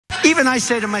Even I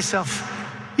say to myself,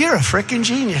 you're a freaking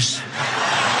genius.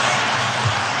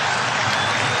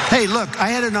 Hey, look, I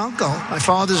had an uncle, my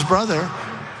father's brother,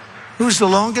 who's the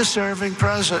longest serving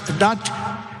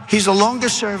he's the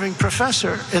longest serving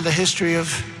professor in the history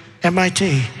of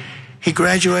MIT. He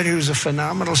graduated, he was a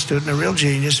phenomenal student, a real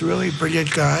genius, really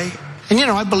brilliant guy. And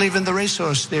I believe in the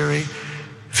racehorse theory.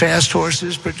 Fast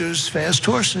horses produce fast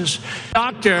horses.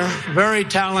 Doctor, very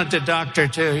talented doctor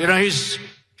too. He's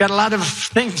got a lot of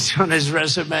things on his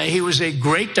resume. He was a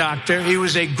great doctor. He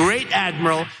was a great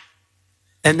admiral.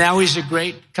 And now he's a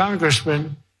great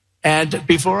congressman. And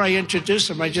before I introduce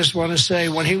him, I just want to say,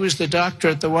 when he was the doctor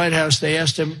at the White House, they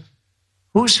asked him,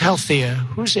 who's healthier?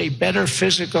 Who's a better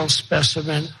physical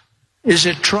specimen? Is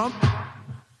it Trump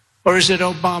or is it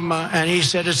Obama? And he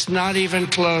said, it's not even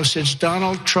close. It's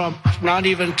Donald Trump, not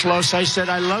even close. I said,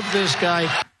 I love this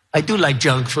guy. I do like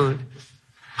junk food.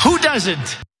 Who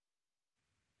doesn't?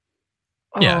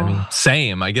 Yeah, I mean,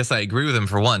 same. I guess I agree with him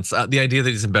for once. The idea that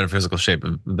he's in better physical shape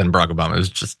than Barack Obama is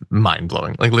just mind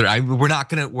blowing. Like literally, we're not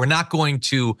going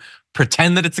to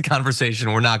pretend that it's a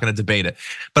conversation. We're not going to debate it.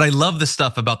 But I love the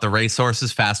stuff about the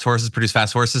racehorses, fast horses, produce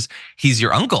fast horses. He's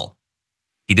your uncle.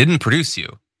 He didn't produce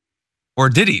you. Or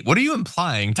did he? What are you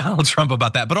implying, Donald Trump,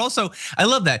 about that? But also, I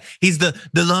love that. He's the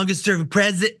longest serving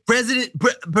professor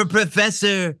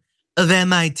of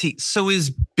MIT. So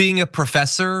is being a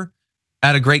professor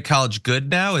at a great college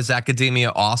good now? Is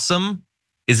academia awesome?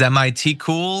 Is MIT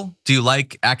cool? Do you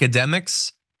like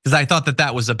academics? Because I thought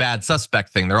that was a bad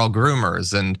suspect thing. They're all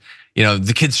groomers and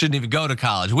the kids shouldn't even go to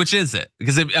college. Which is it?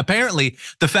 Because apparently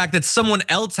the fact that someone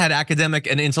else had academic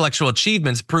and intellectual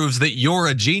achievements proves that you're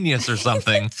a genius or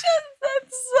something. That's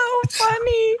so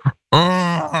funny.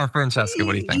 Francesca,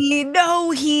 what do you think?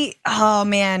 Oh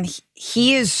man,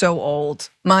 he is so old.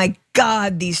 My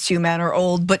God, these two men are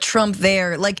old, but Trump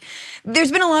there. Like,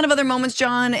 there's been a lot of other moments,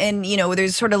 John, and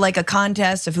there's sort of like a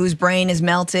contest of whose brain is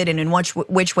melted and in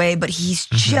which way, but he's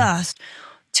just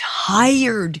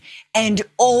tired and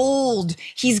old.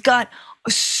 He's got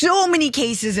so many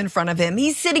cases in front of him.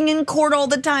 He's sitting in court all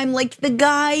the time. Like, the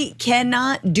guy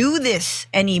cannot do this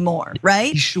anymore,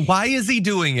 right? Why is he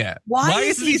doing it? Why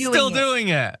is he still doing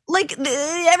it? Like,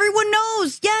 everyone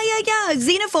knows. Yeah.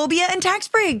 Xenophobia and tax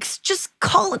breaks. Just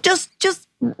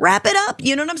wrap it up.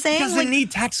 You know what I'm saying? He doesn't need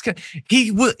tax cut.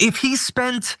 If he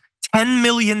spent $10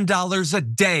 million a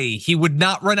day, he would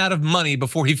not run out of money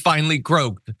before he finally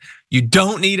croaked. You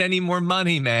don't need any more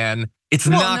money, man. It's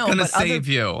not gonna save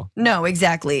you. No,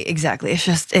 exactly. It's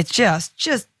just. I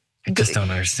just don't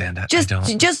understand that.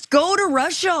 Just go to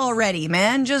Russia already,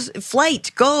 man. Just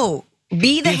go.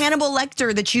 Be the Hannibal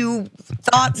Lecter that you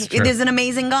thought is an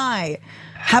amazing guy.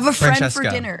 Have a friend Francesca, for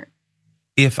dinner.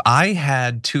 If I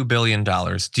had $2 billion,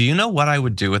 do you know what I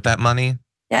would do with that money?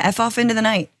 Yeah, F off into the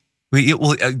night.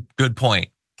 Well, good point.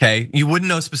 Okay, you wouldn't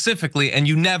know specifically, and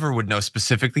you never would know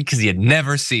specifically because you'd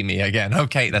never see me again.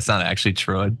 Okay, that's not actually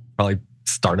true. I'd probably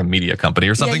start a media company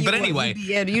or something. But anyway,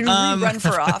 you'd run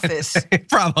for office.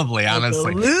 Probably,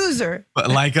 honestly, like a loser.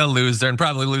 But like a loser, and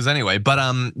probably lose anyway. But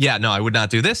yeah, no, I would not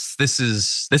do this. This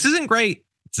isn't great.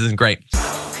 This isn't great.